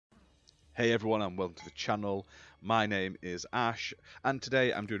Hey everyone and welcome to the channel. My name is Ash and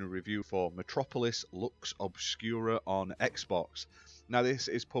today I'm doing a review for Metropolis Lux Obscura on Xbox. Now this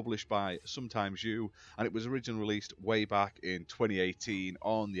is published by Sometimes You and it was originally released way back in 2018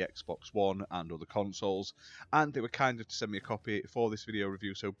 on the Xbox One and other consoles, and they were kind enough to send me a copy for this video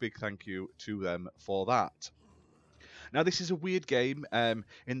review, so big thank you to them for that. Now this is a weird game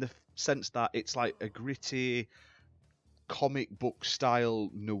in the sense that it's like a gritty comic book style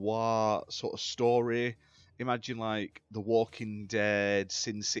noir sort of story. Imagine like The Walking Dead,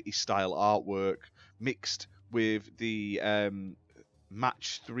 Sin City style artwork mixed with the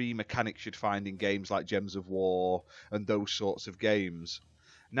match 3 mechanics you'd find in games like Gems of War and those sorts of games.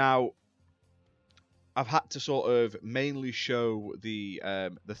 Now, I've had to sort of mainly show the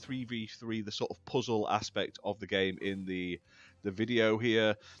 3v3, the sort of puzzle aspect of the game in the video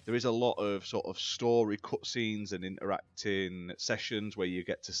here. There is a lot of sort of story cutscenes and interacting sessions where you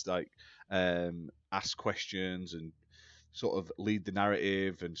get to like ask questions and sort of lead the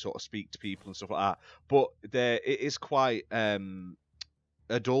narrative and sort of speak to people and stuff like that. But it is quite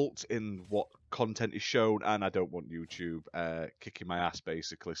adult in what content is shown, and I don't want YouTube kicking my ass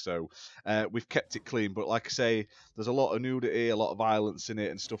basically, so we've kept it clean. But like I say, there's a lot of nudity, a lot of violence in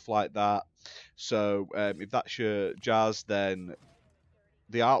it and stuff like that, so if that's your jazz, then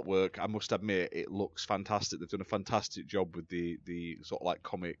the artwork, I must admit, it looks fantastic. They've done a fantastic job with the sort of like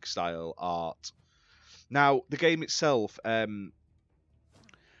comic style art. Now the game itself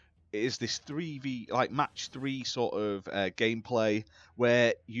is this 3v like match 3 sort of gameplay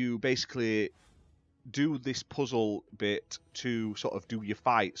where you basically do this puzzle bit to sort of do your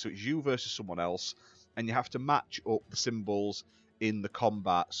fight. So it's you versus someone else and you have to match up the symbols in the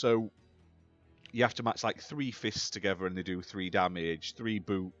combat. So you have to match like 3 fists together and they do 3 damage, 3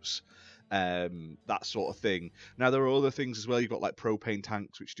 boots, that sort of thing. Now there are other things as well. You've got like propane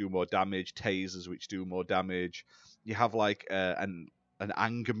tanks which do more damage, tasers which do more damage. You have like an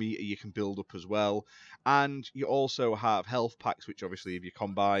anger meter you can build up as well, and you also have health packs which obviously if you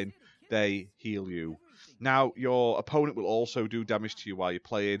combine they heal you. Now your opponent will also do damage to you while you're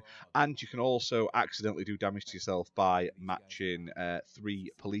playing, and you can also accidentally do damage to yourself by matching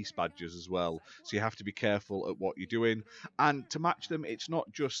 3 police badges as well, so you have to be careful at what you're doing. And to match them, it's not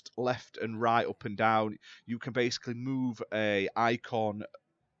just left and right, up and down. You can basically move a icon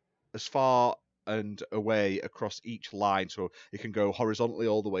as far and away across each line, so it can go horizontally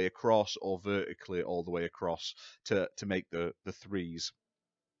all the way across or vertically all the way across to make the threes.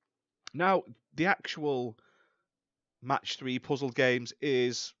 Now the actual match 3 puzzle games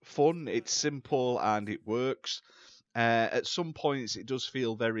is fun, it's simple and it works. At some points it does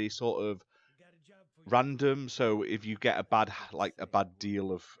feel very sort of random, so if you get a bad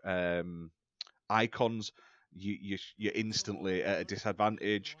deal of icons, you're instantly at a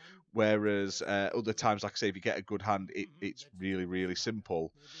disadvantage. Whereas other times, like I say, if you get a good hand, it's really, really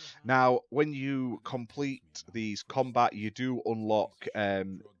simple. Now, when you complete these combat, you do unlock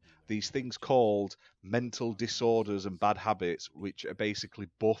these things called mental disorders and bad habits, which are basically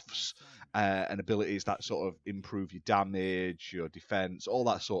buffs and abilities that sort of improve your damage, your defense, all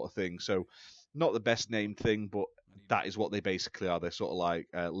that sort of thing. So not the best named thing, but that is what they basically are. They're sort of like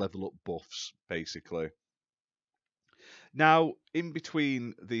level up buffs, basically. Now, in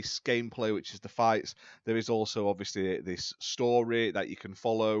between this gameplay, which is the fights, there is also obviously this story that you can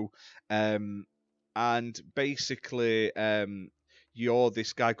follow. And basically, you're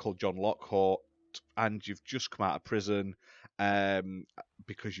this guy called Jon Lockhart, and you've just come out of prison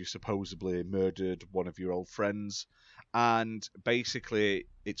because you supposedly murdered one of your old friends. And basically,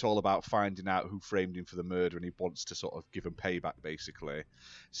 it's all about finding out who framed him for the murder, and he wants to sort of give him payback, basically.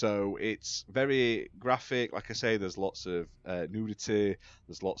 So it's very graphic. Like I say, there's lots of nudity,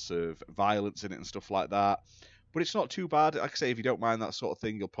 there's lots of violence in it and stuff like that. But it's not too bad. Like I say, if you don't mind that sort of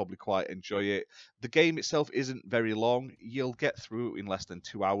thing, you'll probably quite enjoy it. The game itself isn't very long. You'll get through it in less than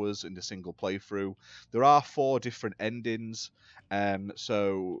 2 hours in a single playthrough. There are 4 different endings,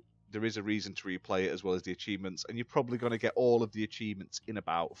 so there is a reason to replay it as well as the achievements, and you're probably going to get all of the achievements in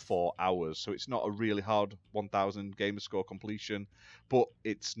about 4 hours. So it's not a really hard 1000 gamer score completion, but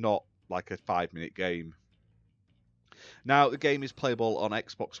it's not like a 5-minute game. Now the game is playable on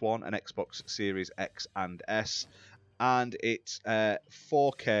Xbox One and Xbox Series X and S, and it's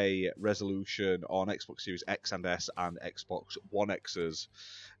 4K resolution on Xbox Series X and S and Xbox One X's.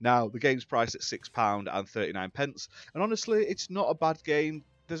 Now the game's priced at £6.39, and honestly, it's not a bad game.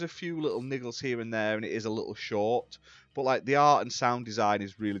 There's a few little niggles here and there, and it is a little short, but like the art and sound design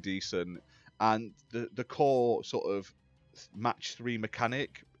is really decent, and the core sort of match 3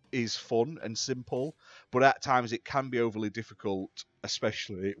 mechanic is fun and simple, but at times it can be overly difficult,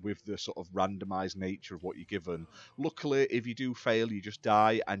 especially with the sort of randomized nature of what you're given. Luckily, if you do fail, you just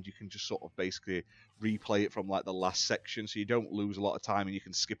die, and you can just sort of basically replay it from like the last section, so you don't lose a lot of time, and you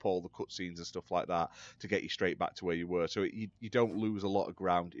can skip all the cutscenes and stuff like that to get you straight back to where you were. So you don't lose a lot of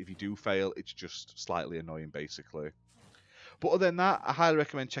ground. If you do fail, it's just slightly annoying, basically. But other than that, I highly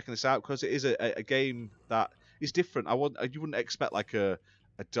recommend checking this out because it is a game that is different. You wouldn't expect like a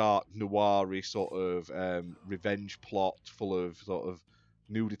dark noir-y sort of revenge plot full of sort of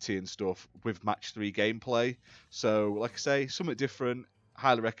nudity and stuff with match 3 gameplay. So, like I say, something different.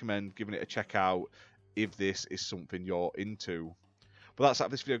 Highly recommend giving it a check out if this is something you're into. But that's it for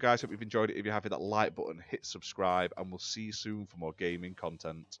this video, guys. Hope you've enjoyed it. If you have, hit that like button, hit subscribe, and we'll see you soon for more gaming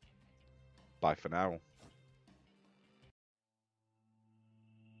content. Bye for now.